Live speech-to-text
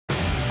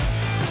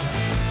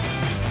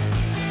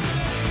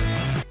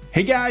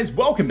Hey guys,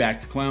 welcome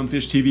back to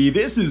Clownfish TV.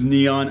 This is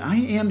Neon. I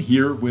am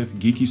here with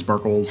Geeky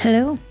Sparkles.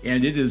 Hello.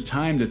 And it is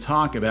time to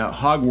talk about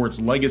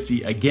Hogwarts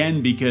Legacy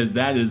again, because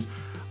that is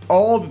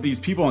all that these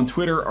people on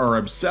Twitter are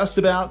obsessed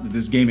about, that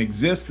this game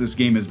exists. This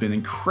game has been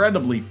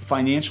incredibly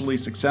financially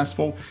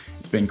successful.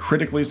 It's been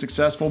critically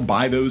successful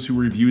by those who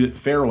reviewed it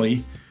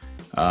fairly.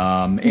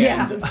 And you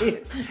know,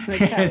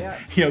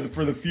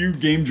 for the few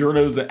game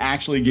journos that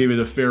actually gave it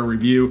a fair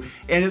review.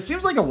 And it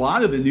seems like a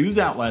lot of the news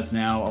outlets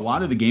now, a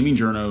lot of the gaming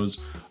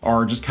journos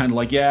are just kind of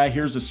like, yeah,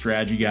 here's a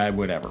strategy guide,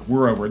 whatever.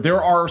 We're over it.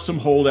 There are some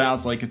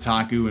holdouts like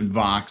Kotaku and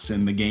Vox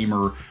and The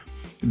Gamer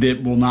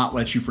that will not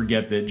let you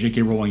forget that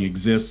J.K. Rowling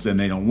exists and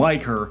they don't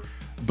like her.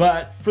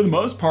 But for the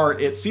most part,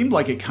 it seemed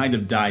like it kind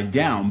of died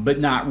down, but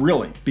not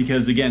really.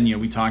 Because again, you know,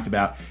 we talked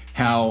about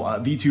how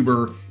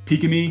VTuber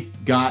Pikamee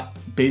got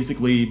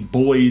basically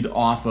bullied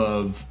off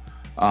of,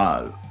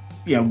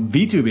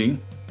 VTubing.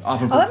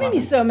 Off of that made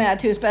me so mad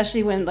too,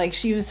 especially when like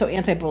she was so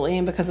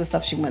anti-bullying because of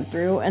stuff she went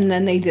through, and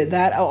then they did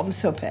that. Oh, I'm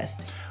so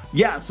pissed.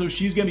 Yeah, so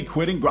she's gonna be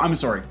quitting. I'm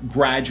sorry,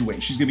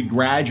 graduating. She's gonna be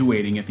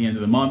graduating at the end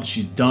of the month.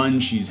 She's done.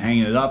 She's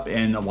hanging it up,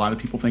 and a lot of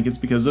people think it's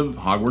because of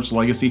Hogwarts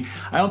Legacy.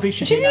 I don't think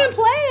she didn't even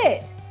play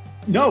it.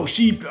 No,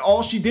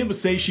 all she did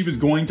was say she was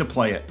going to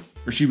play it,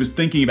 or she was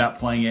thinking about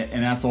playing it,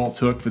 and that's all it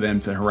took for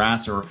them to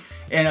harass her.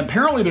 And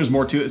apparently, there's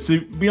more to it. So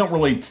we don't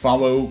really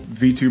follow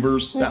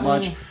VTubers that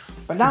much.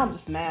 But now I'm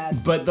just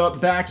mad. But the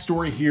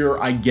backstory here,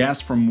 I guess,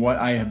 from what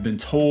I have been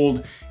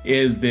told,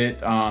 is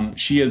that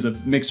she is a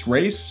mixed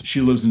race. She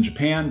lives in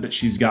Japan, but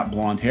she's got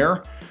blonde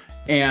hair.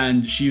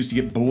 And she used to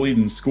get bullied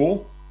in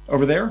school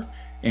over there.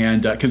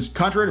 And because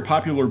contrary to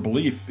popular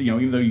belief, you know,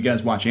 even though you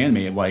guys watch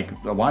anime, like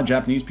a lot of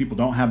Japanese people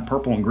don't have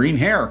purple and green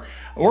hair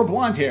or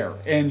blonde hair.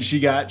 And she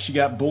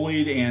got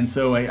bullied. And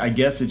so I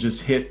guess it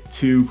just hit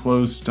too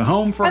close to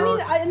home for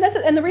her. I mean,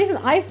 and the reason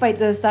I fight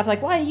this stuff,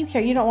 like, why do you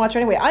care? You don't watch it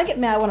anyway. I get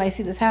mad when I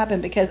see this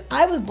happen because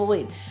I was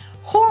bullied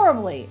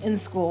horribly in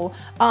school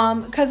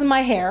because of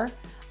my hair.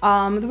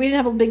 We didn't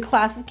have a big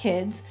class of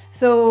kids.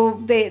 So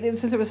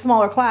since it was a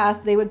smaller class,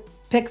 they would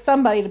pick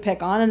somebody to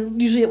pick on, and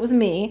usually it was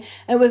me.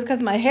 It was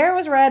because my hair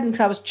was red and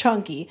I was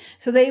chunky,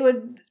 so they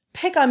would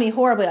pick on me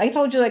horribly. I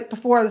told you like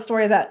before the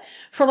story that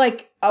for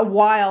like a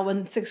while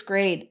in 6th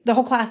grade, the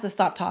whole class just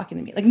stopped talking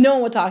to me. Like no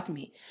one would talk to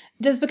me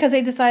just because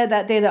they decided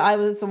that day that I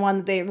was the one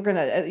that they were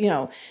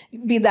gonna,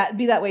 be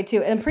that way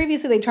too. And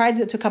previously they tried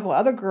it to a couple of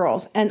other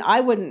girls, and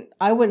I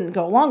wouldn't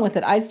go along with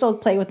it. I'd still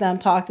play with them,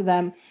 talk to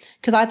them,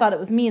 because I thought it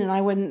was mean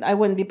and I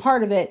wouldn't be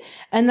part of it.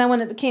 And then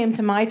when it came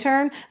to my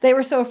turn, they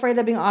were so afraid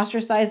of being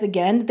ostracized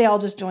again, they all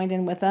just joined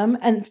in with them.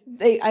 And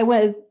they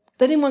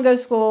didn't want to go to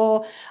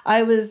school.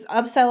 I was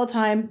upset all the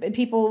time.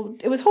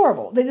 It was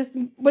horrible. They just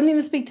wouldn't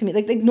even speak to me.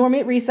 Like they ignored me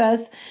at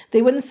recess.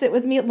 They wouldn't sit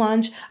with me at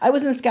lunch. I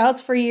was in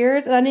Scouts for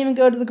years, and I didn't even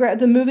go to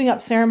the moving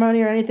up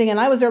ceremony or anything. And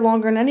I was there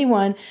longer than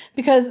anyone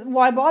because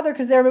why bother?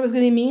 Because everybody was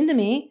going to be mean to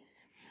me.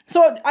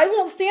 So I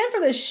won't stand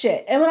for this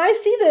shit. And when I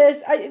see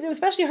this,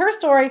 especially her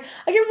story,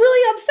 I get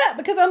really upset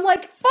because I'm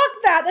like, fuck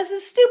that. This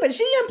is stupid.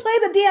 She didn't even play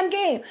the damn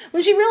game.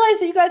 When she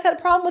realized that you guys had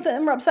a problem with it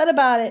and were upset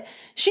about it,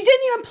 she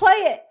didn't even play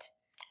it.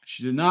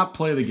 She did not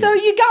play the game. So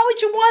you got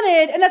what you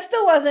wanted, and that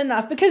still wasn't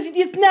enough because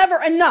it's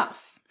never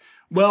enough.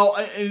 Well,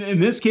 in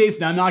this case,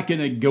 now I'm not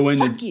going to go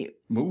into... Fuck you.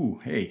 Ooh,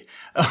 hey.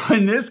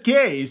 In this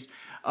case,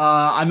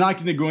 I'm not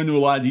going to go into a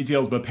lot of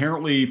details, but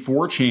apparently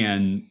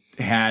 4chan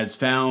has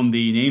found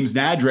the names and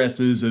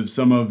addresses of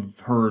some of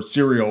her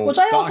serial Which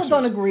I doxers. also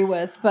don't agree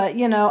with, but,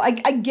 I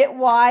get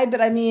why,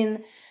 but I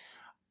mean...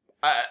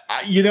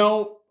 I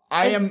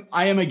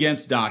am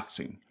against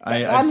doxing.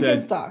 I'm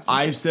against doxing.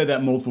 I've said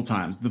that multiple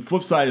times. The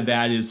flip side of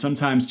that is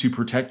sometimes to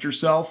protect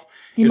yourself.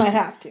 You might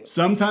have to.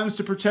 Sometimes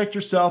to protect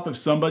yourself, if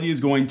somebody is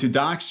going to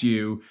dox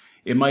you,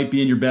 it might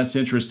be in your best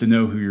interest to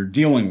know who you're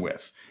dealing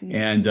with.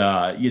 And,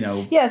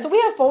 Yeah, so we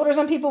have folders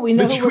on people. We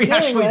know who we're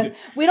dealing with.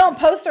 We don't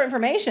post their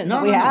information,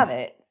 but we have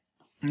it.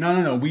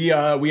 No.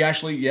 We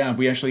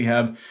actually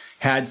have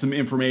had some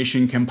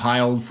information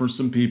compiled for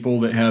some people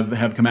that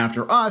have come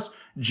after us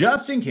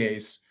just in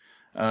case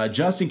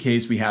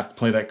we have to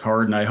play that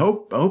card. And I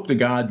hope to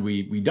God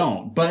we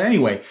don't. But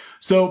anyway,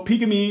 so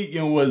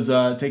Pikamee, was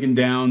taken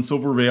down.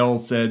 Silvervale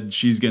said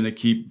she's going to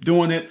keep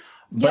doing it.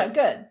 But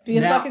yeah, good. Be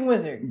a fucking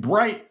wizard.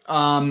 Right.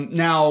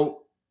 Now,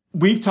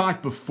 we've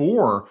talked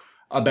before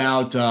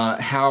about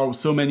how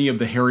so many of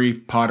the Harry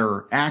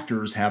Potter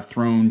actors have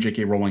thrown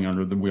J.K. Rowling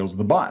under the wheels of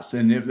the bus.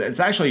 And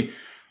it's actually,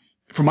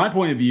 from my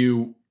point of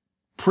view,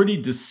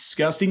 pretty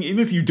disgusting, even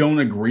if you don't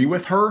agree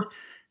with her,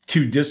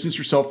 to distance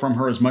yourself from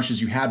her as much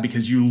as you have,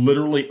 because you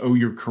literally owe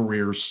your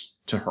careers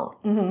to her.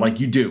 Mm-hmm. Like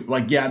you do.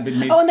 Like, yeah.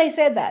 And they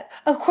said that.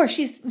 Of course,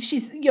 she's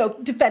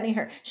defending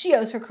her. She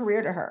owes her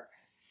career to her.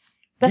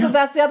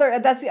 That's the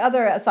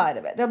other side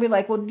of it. They'll be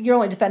like, well, you're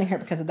only defending her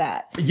because of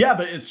that. Yeah,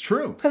 but it's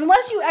true. Because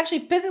unless you actually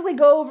physically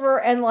go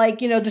over and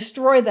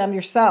destroy them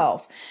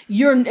yourself,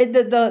 you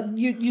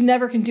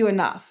never can do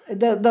enough.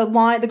 The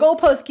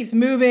goalpost keeps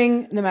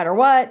moving no matter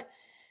what.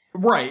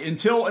 Right.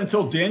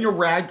 Until Daniel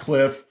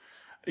Radcliffe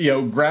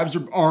grabs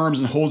her arms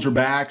and holds her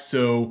back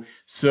so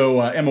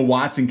Emma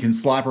Watson can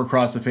slap her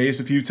across the face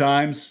a few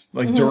times,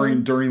 like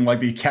during like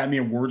the Academy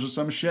Awards or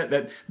some shit,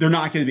 that they're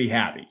not going to be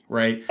happy,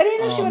 right? And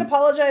even if she would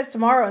apologize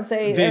tomorrow and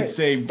say, they'd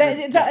say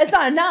it's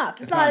not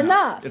enough. It's not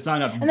enough. It's not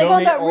enough. And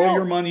donate all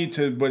your money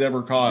to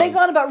whatever cause. They've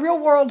gone about real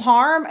world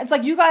harm. It's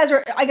like, you guys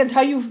are. I can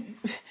tell you,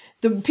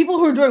 the people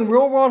who are doing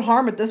real world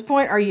harm at this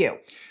point are you.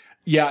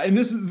 Yeah, and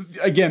this is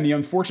again the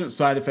unfortunate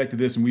side effect of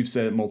this, and we've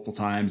said it multiple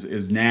times,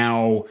 is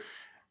now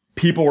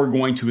people are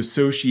going to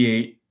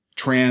associate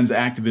trans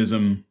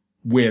activism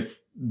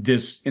with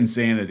this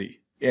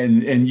insanity.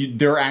 And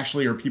there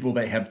actually are people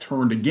that have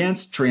turned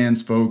against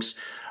trans folks,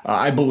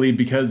 I believe,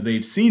 because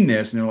they've seen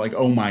this and they're like,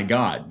 oh my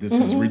God, this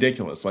is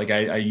ridiculous. Like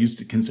I used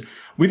to consider,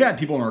 we've had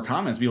people in our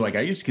comments be like,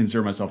 I used to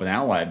consider myself an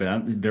ally,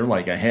 but they're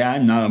like, hey,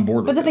 I'm not on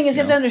board with this. But the thing is,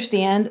 you have to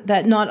understand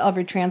that not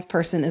every trans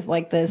person is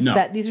like this. No.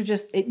 That these are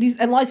just,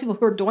 a lot of people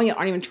who are doing it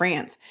aren't even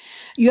trans.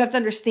 You have to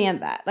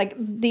understand that. Like,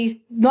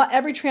 not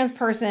every trans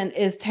person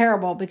is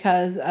terrible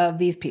because of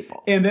these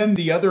people. And then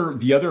the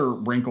other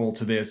wrinkle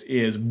to this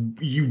is,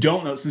 you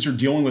don't know, since you're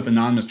dealing with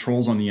anonymous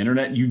trolls on the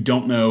internet, you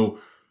don't know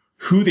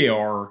who they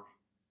are,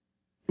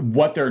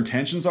 what their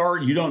intentions are.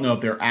 You don't know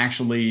if they're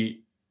actually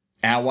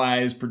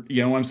allies,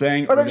 you know what I'm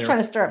saying? Or they're just trying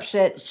to stir up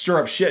shit.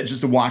 Stir up shit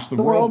just to watch the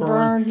world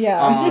burn.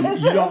 Yeah.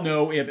 You don't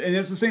know if, and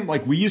it's the same,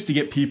 like, we used to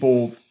get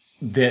people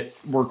that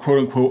were quote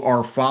unquote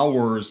our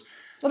followers.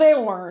 Well,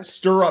 they were.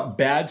 Stir up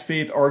bad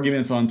faith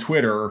arguments on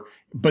Twitter,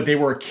 but they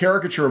were a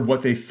caricature of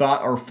what they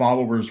thought our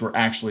followers were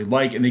actually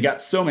like, and they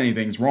got so many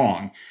things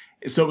wrong.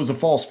 So it was a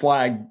false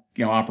flag,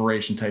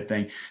 operation type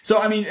thing. So,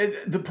 I mean,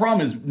 the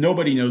problem is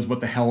nobody knows what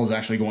the hell is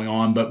actually going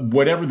on, but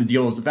whatever the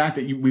deal is, the fact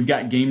that we've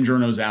got game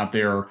journos out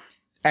there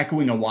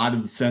echoing a lot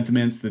of the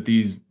sentiments that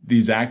these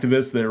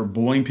activists that are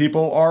bullying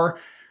people are,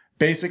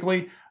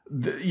 basically,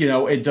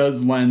 it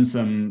does lend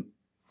some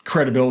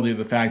credibility to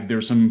the fact that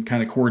there's some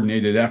kind of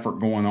coordinated effort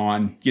going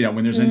on.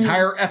 When there's an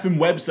entire effing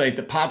website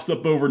that pops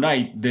up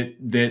overnight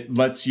that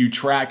lets you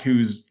track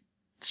who's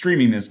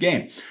streaming this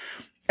game.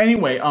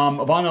 Anyway,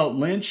 Ivana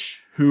Lynch,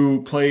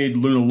 who played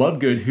Luna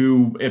Lovegood,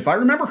 who, if I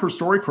remember her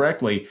story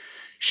correctly,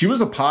 she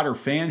was a Potter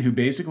fan who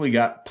basically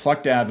got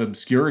plucked out of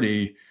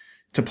obscurity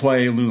to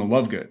play Luna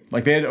Lovegood.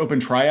 Like, they had open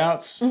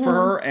tryouts for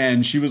her,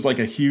 and she was like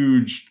a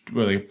huge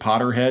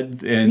Potter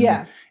head,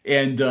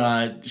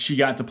 and she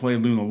got to play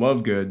Luna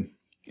Lovegood.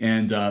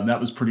 And that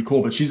was pretty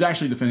cool. But she's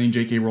actually defending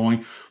J.K. Rowling.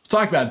 We'll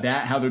talk about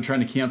that, how they're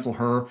trying to cancel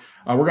her.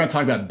 We're going to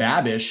talk about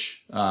Babish.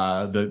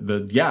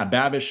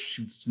 Babish,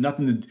 it's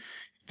nothing to...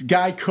 The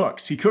guy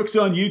cooks. He cooks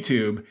on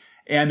YouTube.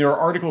 And there are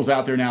articles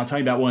out there now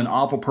telling about what an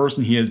awful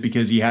person he is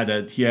because he had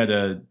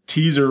a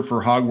teaser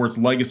for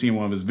Hogwarts Legacy in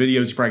one of his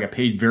videos. He probably got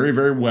paid very,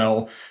 very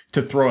well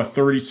to throw a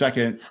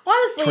 30-second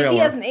Honestly, trailer. If he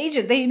has an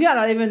agent, they might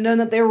not even known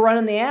that they were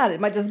running the ad. It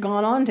might just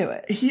gone on to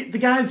it. The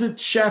guy's a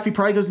chef. He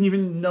probably doesn't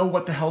even know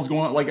what the hell's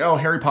going on. Like, oh,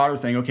 Harry Potter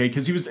thing. Okay,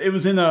 because it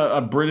was in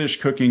a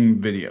British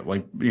cooking video,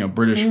 like,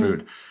 British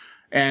food.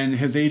 And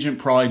his agent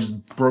probably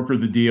just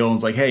brokered the deal and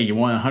was like, hey, you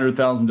want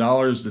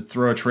 $100,000 to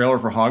throw a trailer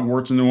for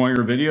Hogwarts into one of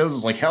your videos?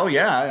 It's like, hell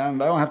yeah, I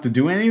don't have to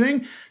do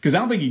anything. Because I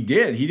don't think he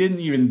did. He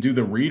didn't even do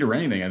the read or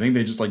anything. I think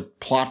they just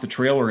like plopped the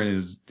trailer in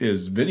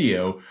his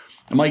video.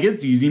 I'm like,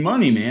 it's easy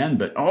money, man.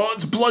 But,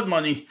 it's blood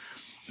money.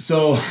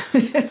 So...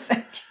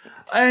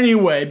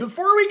 Anyway,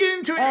 before we get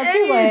into it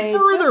any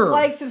further, just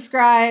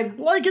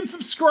like and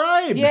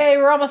subscribe. Yay,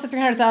 we're almost at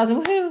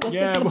 300,000. Woohoo! Let's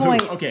get to the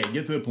point. Okay,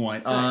 get to the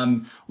point.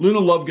 Luna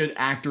Lovegood,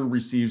 actor,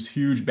 receives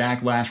huge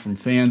backlash from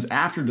fans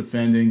after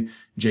defending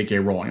J.K.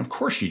 Rowling. Of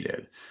course she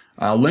did.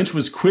 Lynch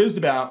was quizzed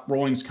about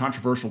Rowling's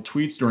controversial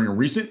tweets during a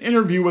recent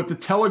interview with The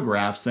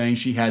Telegraph, saying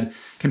she had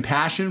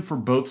compassion for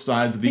both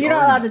sides of the argument.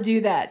 You're not allowed to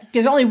do that.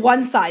 There's only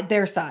one side,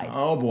 their side.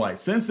 Oh boy.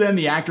 Since then,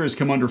 the actor has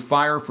come under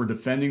fire for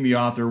defending the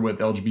author with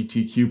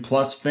LGBTQ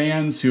plus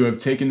fans who have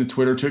taken to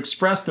Twitter to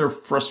express their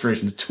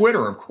frustration. To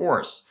Twitter, of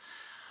course.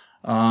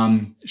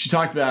 She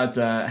talked about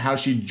how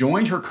she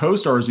joined her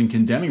co-stars in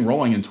condemning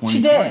Rowling in 2020.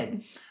 She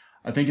did.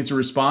 I think it's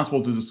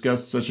irresponsible to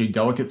discuss such a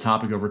delicate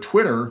topic over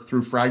Twitter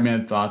through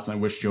fragmented thoughts, and I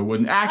wish Joe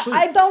wouldn't. Actually,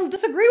 I don't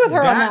disagree with her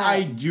on that.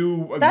 I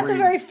do agree. That's a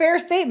very fair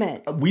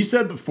statement. We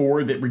said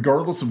before that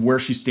regardless of where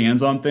she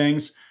stands on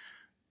things,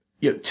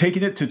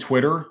 taking it to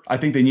Twitter, I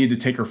think they needed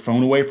to take her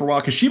phone away for a while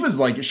because she was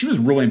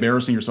really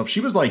embarrassing herself. She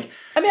was like,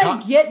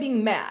 I get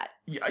being mad.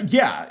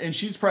 Yeah, and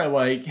she's probably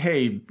like,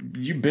 hey,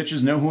 you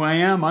bitches know who I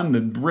am. I'm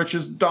the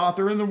richest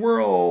author in the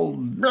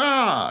world.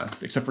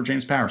 Except for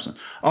James Patterson.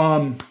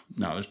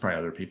 No, there's probably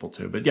other people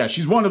too. But yeah,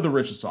 she's one of the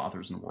richest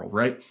authors in the world,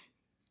 right?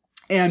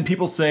 And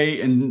people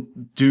say and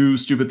do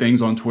stupid things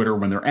on Twitter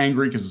when they're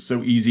angry because it's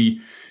so easy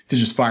to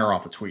just fire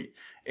off a tweet.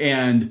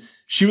 And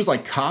she was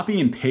like copy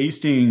and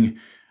pasting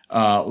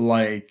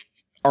like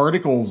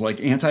articles,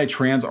 like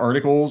anti-trans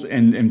articals,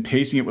 and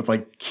pasting it with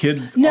like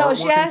kids. No,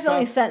 she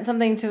accidentally sent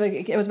something to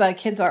it was about a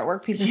kid's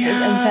artwork piece and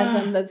sent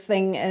them this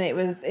thing, and it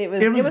was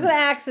an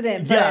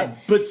accident. But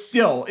but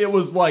still, it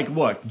was like,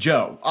 look,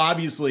 Joe,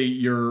 obviously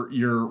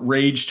you're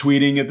rage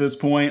tweeting at this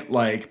point.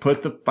 Like,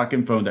 put the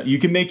fucking phone down. You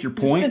can make your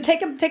point.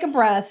 Just take a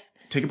breath.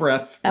 take a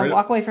breath, and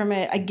walk away from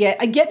it. I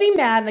get being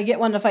mad, and I get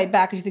wanting to fight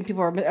back because you think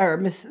people are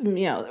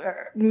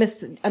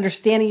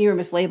misunderstanding you or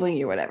mislabeling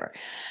you or whatever.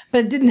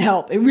 But it didn't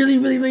help. It really,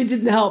 really, really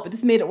didn't help. It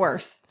just made it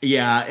worse.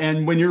 Yeah,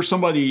 and when you're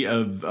somebody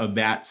of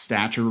that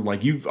stature,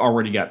 like you've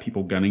already got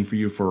people gunning for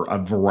you for a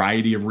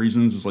variety of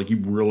reasons. It's like you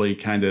really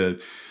kind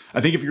of,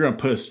 I think if you're going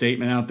to put a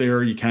statement out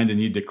there, you kind of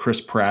need to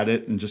Chris Pratt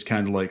it and just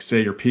kind of like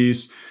say your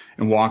piece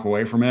and walk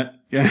away from it,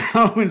 you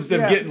know, instead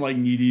of getting like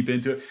knee deep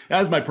into it.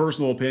 That's my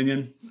personal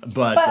opinion.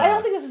 But I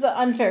don't think this is an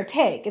unfair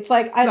take. It's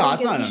like, I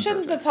think you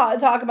shouldn't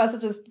talk about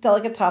such a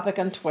delicate topic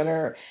on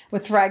Twitter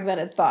with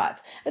fragmented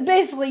thoughts. And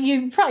basically,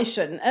 you probably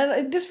shouldn't.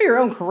 And just for your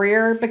own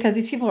career, because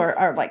these people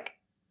are like,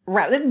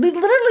 they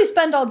literally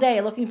spend all day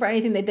looking for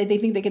anything that they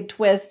think they could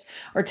twist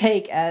or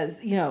take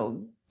as, you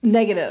know,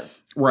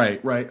 negative.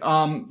 Right.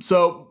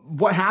 So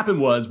what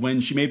happened was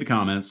when she made the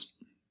comments,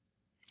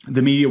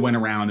 the media went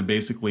around and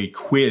basically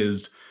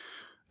quizzed.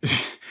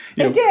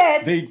 They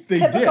did. They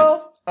Typical.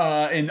 did.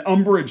 In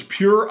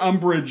pure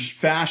umbrage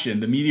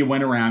fashion, the media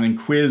went around and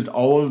quizzed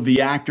all of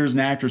the actors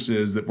and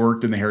actresses that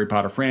worked in the Harry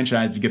Potter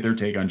franchise to get their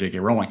take on J.K.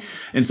 Rowling.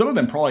 And some of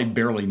them probably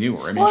barely knew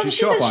her. I mean, she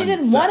showed up on she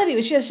didn't want to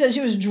be. She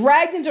was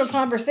dragged into a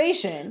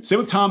conversation. Same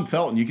with Tom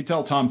Felton. You could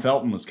tell Tom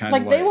Felton was kind of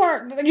like they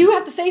weren't. You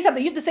have to say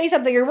something. You have to say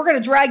something, or we're going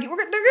to drag you. They're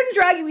going to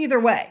drag you either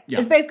way. Yeah.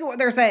 It's basically what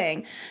they're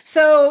saying.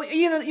 So are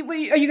you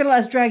going to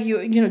let us drag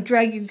you?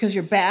 Drag you because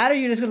you're bad, or are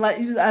you just going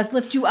to let us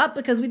lift you up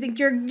because we think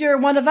you're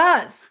one of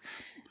us?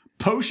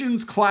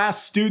 Potions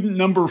class student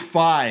number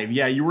 5.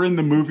 Yeah, you were in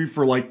the movie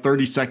for like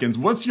 30 seconds.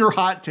 What's your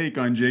hot take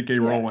on J.K.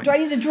 Rowling? Do I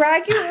need to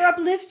drag you or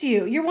uplift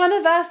you? You're one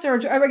of us, or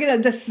are we going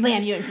to just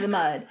slam you into the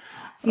mud?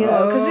 You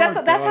know,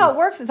 because that's how it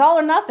works. It's all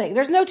or nothing.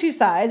 There's no two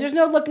sides. There's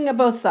no looking at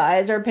both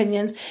sides or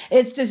opinions.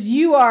 It's just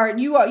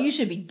you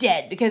should be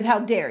dead because how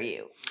dare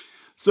you?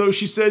 So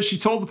she said she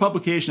told the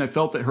publication, I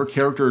felt that her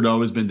character had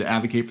always been to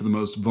advocate for the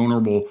most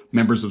vulnerable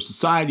members of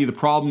society. The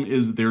problem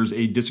is that there's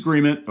a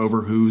disagreement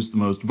over who's the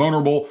most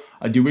vulnerable.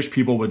 I do wish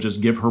people would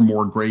just give her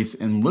more grace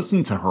and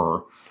listen to her.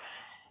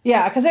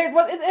 Yeah, because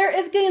there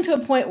is getting to a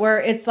point where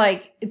it's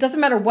like, it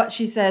doesn't matter what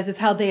she says, it's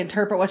how they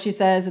interpret what she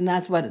says, and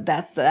that's what it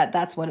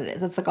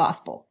is. It's the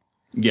gospel.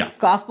 Yeah.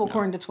 Gospel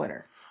according to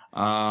Twitter.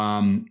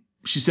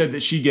 She said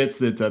that she gets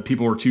that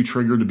people are too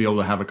triggered to be able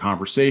to have a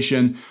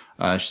conversation.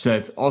 She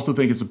said, I also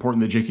think it's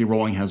important that J.K.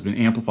 Rowling has been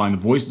amplifying the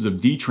voices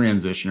of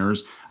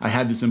detransitioners. I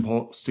had this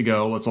impulse to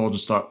go, let's all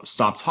just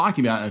stop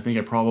talking about it. I think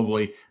I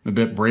probably am a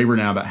bit braver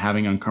now about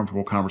having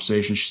uncomfortable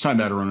conversations. She's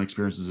talking about her own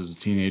experiences as a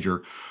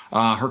teenager.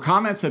 Her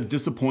comments have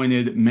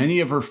disappointed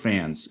many of her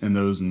fans and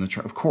those in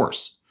the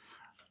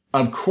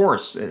Of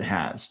course it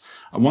has.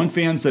 One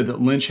fan said that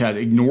Lynch had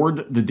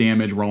ignored the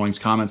damage Rowling's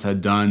comments had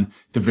done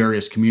to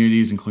various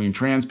communities, including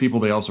trans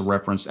people. They also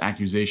referenced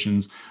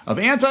accusations of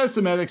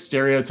anti-Semitic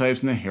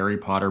stereotypes in the Harry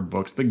Potter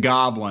books, the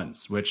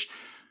Goblins, which,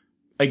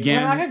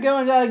 again... We're not going to go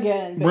into that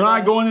again. We're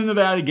not going into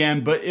that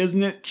again, but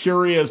isn't it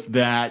curious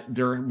that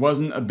there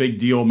wasn't a big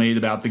deal made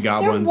about the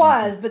Goblins? There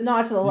was, but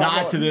not to the level.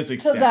 Not to this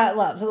extent. To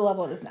the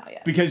level it is now,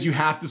 yes. Because you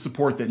have to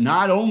support that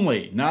not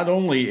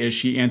only is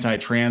she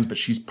anti-trans, but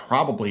she's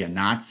probably a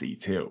Nazi,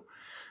 too.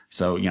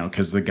 So,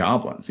 because the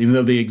Goblins, even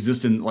though they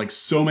exist in like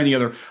so many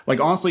other, like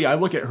honestly, I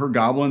look at her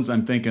Goblins,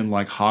 I'm thinking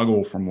like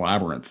Hoggle from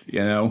Labyrinth,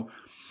 Yeah.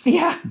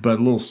 But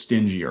a little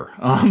stingier.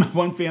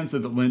 One fan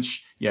said that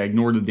Lynch,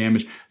 ignored the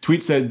damage.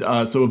 Tweet said,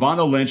 so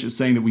Ivana Lynch is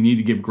saying that we need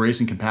to give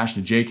grace and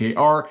compassion to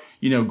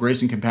JKR.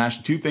 Grace and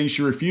compassion, 2 things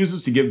she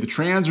refuses to give the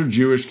trans or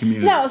Jewish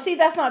community. No, see,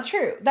 that's not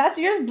true. That's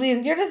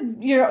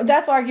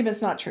that's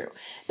argument's not true.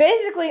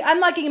 Basically,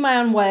 I'm liking in my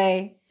own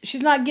way.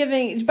 She's not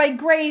giving, by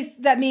grace,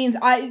 that means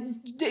you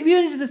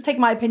need to just take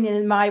my opinion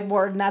and my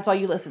word, and that's all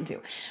you listen to.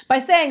 By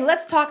saying,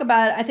 let's talk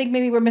about it, I think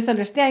maybe we're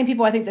misunderstanding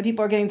people. I think that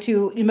people are getting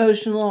too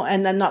emotional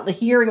and then not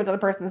hearing what the other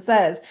person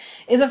says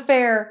is a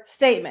fair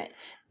statement.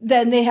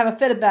 Then they have a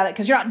fit about it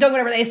because you're not doing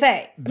whatever they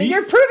say.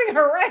 You're proving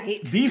her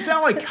right. These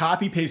sound like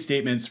copy-paste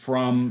statements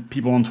from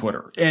people on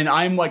Twitter. And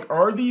I'm like,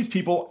 are these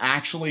people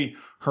actually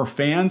her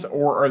fans,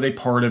 or are they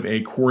part of a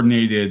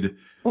coordinated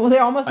Well,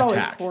 they're almost attack?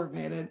 Always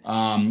coordinated.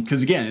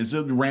 Because again, it's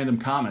random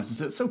comments.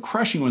 It's so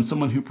crushing when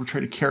someone who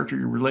portrayed a character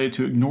you're related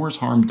to ignores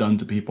harm done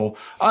to people.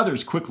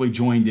 Others quickly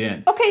joined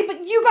in. Okay,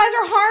 but you guys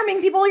are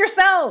harming people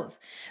yourselves.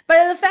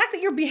 But the fact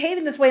that you're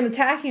behaving this way and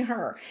attacking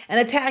her and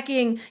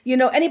attacking,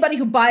 anybody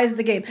who buys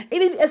the game,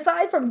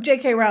 aside from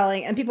J.K.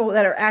 Rowling and people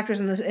that are actors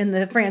in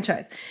the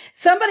franchise,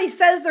 somebody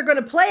says they're going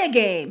to play a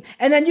game,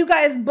 and then you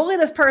guys bully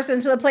this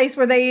person to the place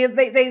where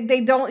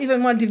they don't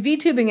even want to do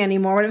VTubing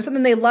anymore. When it was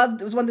something they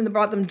loved, it was one thing that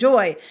brought them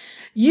joy.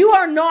 You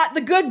are not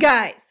the good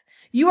guys.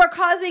 You are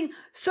causing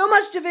so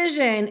much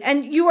division,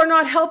 and you are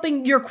not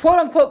helping your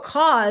quote-unquote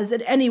cause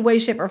in any way,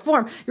 shape, or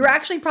form. You're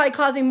actually probably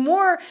causing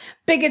more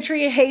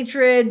bigotry,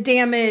 hatred,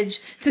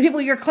 damage to the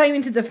people you're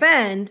claiming to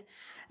defend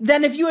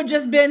than if you had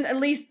just been at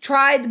least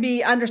tried to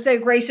be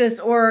understanding, gracious,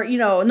 or,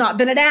 not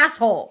been an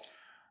asshole.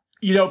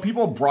 You know,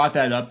 people brought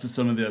that up to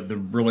some of the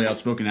really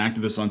outspoken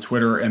activists on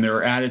Twitter, and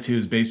their attitude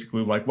is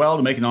basically like, well,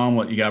 to make an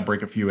omelet, you got to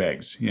break a few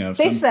eggs. You know,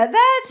 they've said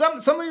that?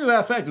 Something to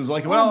that effect. It was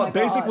like, well,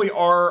 basically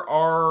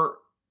our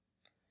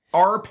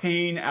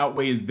pain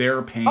outweighs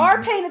their pain.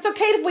 Our pain. It's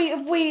okay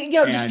if we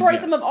destroy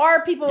some of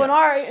our people in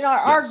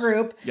our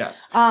group.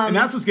 Yes. And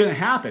that's what's going to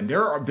happen.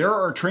 There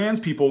are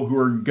trans people who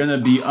are going to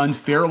be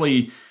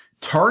unfairly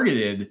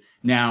targeted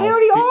now. They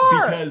already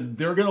are. Because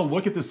they're going to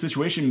look at the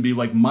situation and be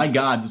like, my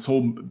God,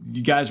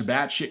 you guys are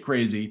batshit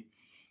crazy.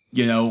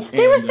 You know,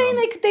 they were saying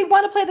they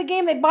want to play the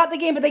game, they bought the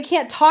game, but they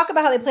can't talk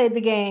about how they played the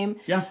game.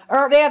 Yeah.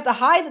 Or they have to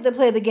hide that they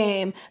played the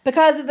game,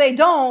 because if they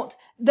don't,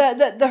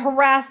 the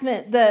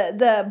harassment,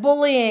 the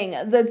bullying,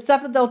 the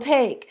stuff that they'll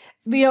take,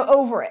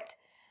 over it.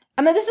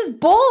 I mean, this is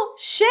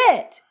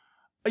bullshit.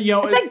 You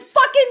know, it's like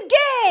fucking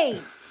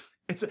game.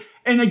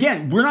 And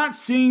again, we're not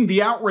seeing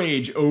the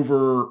outrage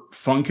over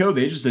Funko.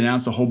 They just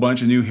announced a whole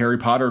bunch of new Harry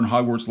Potter and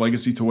Hogwarts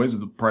Legacy toys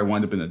that probably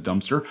wind up in a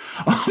dumpster.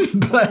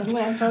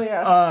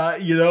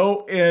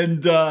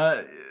 And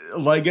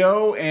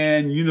Lego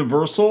and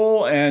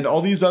Universal and all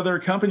these other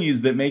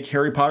companies that make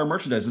Harry Potter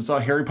merchandise. I saw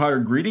Harry Potter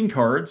greeting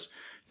cards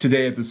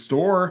today at the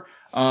store.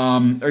 Are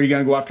you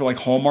going to go after like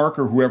Hallmark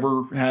or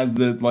whoever has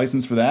the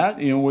license for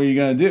that? You know, what are you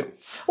going to do?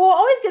 Well, it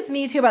always gets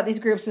me too about these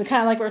groups, and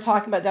kind of like we were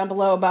talking about down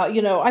below about,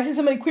 I've seen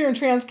so many queer and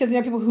trans kids,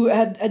 people who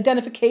had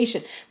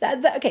identification.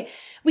 Okay,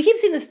 we keep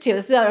seeing this too.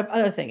 This is the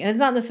other thing, and it's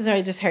not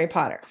necessarily just Harry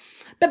Potter,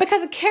 but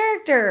because a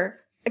character,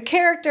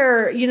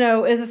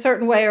 is a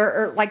certain way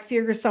or like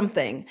figures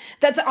something,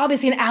 that's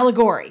obviously an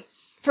allegory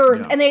for,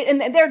 and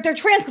they're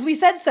trans because we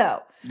said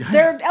so.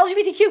 They're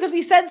LGBTQ because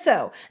we said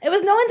so. It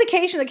was no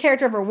indication the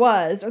character ever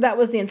was, or that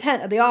was the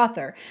intent of the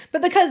author.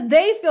 But because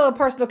they feel a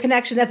personal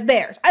connection, that's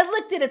theirs. I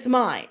licked it, it's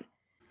mine.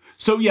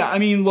 So yeah, I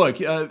mean, look,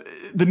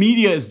 the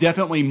media is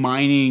definitely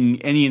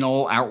mining any and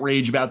all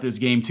outrage about this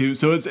game too.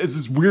 So it's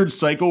this weird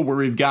cycle where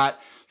we've got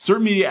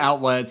certain media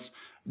outlets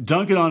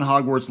dunking on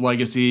Hogwarts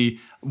Legacy,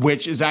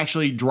 which is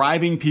actually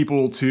driving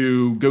people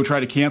to go try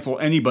to cancel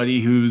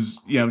anybody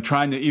who's,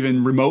 trying to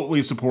even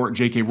remotely support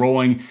J.K.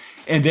 Rowling.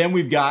 And then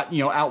we've got,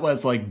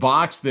 outlets like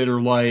Vox that are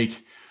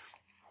like,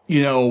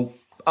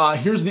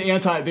 here's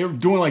the they're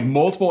doing like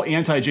multiple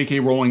anti-J.K.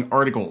 Rowling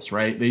articles,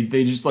 right?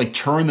 They just like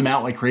churn them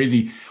out like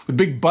crazy with a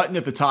big button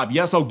at the top.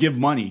 Yes, I'll give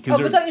money.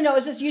 But don't you know,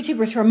 it's just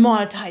YouTubers who are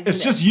monetizing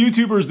It's just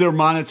YouTubers that are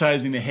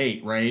monetizing the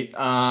hate, right?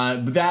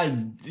 But that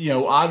is,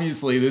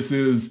 obviously this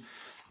is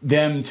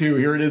them too.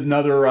 Here it is,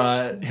 another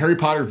Harry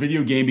Potter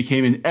video game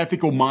became an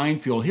ethical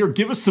minefield. Here,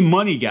 give us some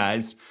money,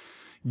 guys.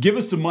 Give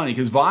us some money,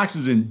 because Vox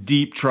is in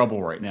deep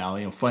trouble right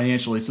now,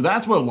 financially. So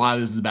that's what a lot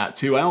of this is about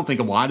too. I don't think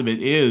a lot of it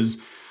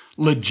is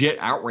legit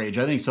outrage.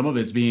 I think some of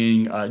it's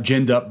being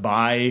ginned up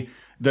by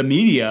the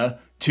media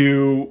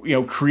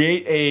to,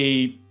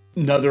 create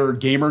another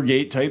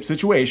Gamergate type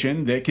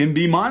situation that can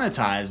be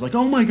monetized. Like,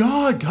 oh my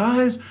God,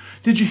 guys,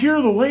 did you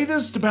hear the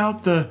latest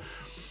about the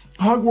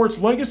Hogwarts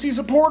Legacy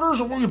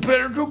supporters? Well, you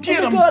better go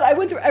get them. Oh my God, I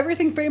went through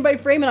everything frame by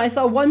frame, and I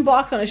saw one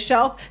box on a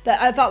shelf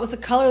that I thought was a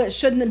color that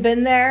shouldn't have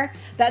been there.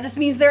 That just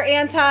means they're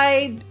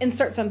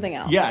anti-insert something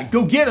else. Yeah,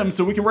 go get them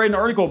so we can write an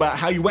article about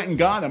how you went and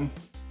got them.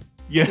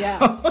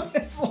 Yeah.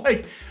 It's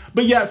like,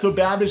 but yeah, so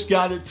Babish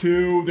got it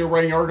too. They're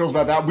writing articles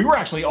about that. We were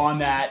actually on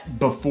that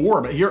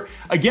before, but here,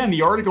 again,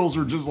 the articles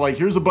are just like,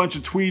 here's a bunch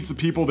of tweets of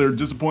people that are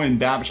disappointed in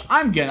Babish.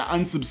 I'm gonna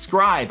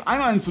unsubscribe.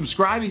 I'm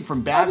unsubscribing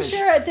from Babish. I'm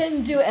sure it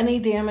didn't do any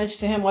damage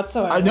to him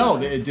whatsoever. I know,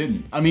 it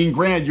didn't. I mean,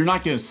 granted, you're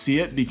not gonna see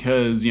it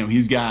because,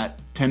 he's got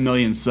 10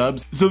 million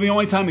subs. So the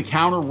only time the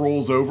counter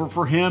rolls over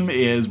for him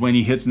is when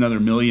he hits another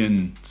 1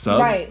 million subs.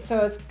 Right,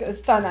 so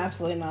it's done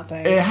absolutely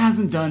nothing. It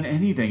hasn't done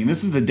anything. And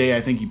this is the day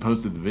I think he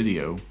posted the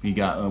video. He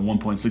got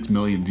 1.6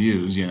 million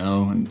views,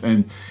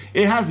 and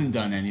it hasn't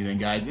done anything,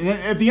 guys. And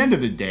at the end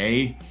of the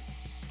day,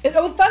 it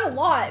was done a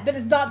lot, but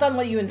it's not done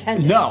what you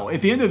intended. No,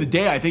 at the end of the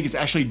day, I think it's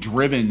actually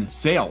driven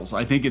sales.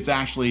 I think it's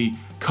actually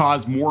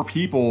caused more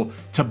people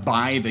to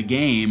buy the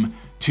game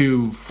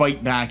to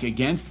fight back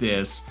against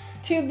this.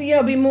 To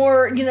be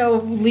more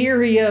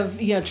leery of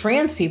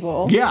trans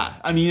people. Yeah,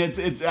 I mean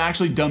it's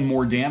actually done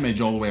more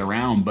damage all the way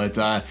around.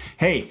 But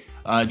hey,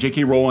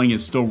 J.K. Rowling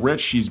is still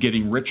rich. She's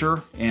getting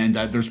richer, and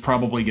there's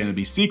probably going to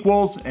be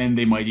sequels, and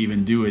they might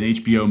even do an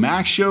HBO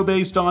Max show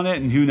based on it.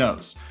 And who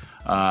knows?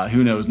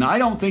 Who knows? Now I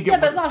don't think. Yeah,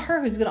 but it's not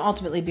her who's going to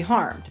ultimately be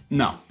harmed.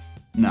 No.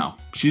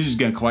 She's just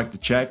going to collect the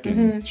check,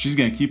 and she's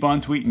going to keep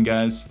on tweeting,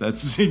 guys.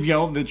 That's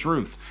the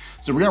truth.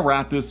 So we're going to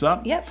wrap this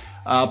up. Yep.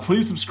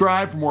 Please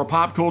subscribe for more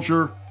pop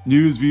culture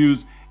news,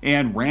 views,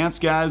 and rants,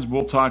 guys.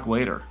 We'll talk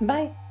later.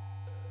 Bye.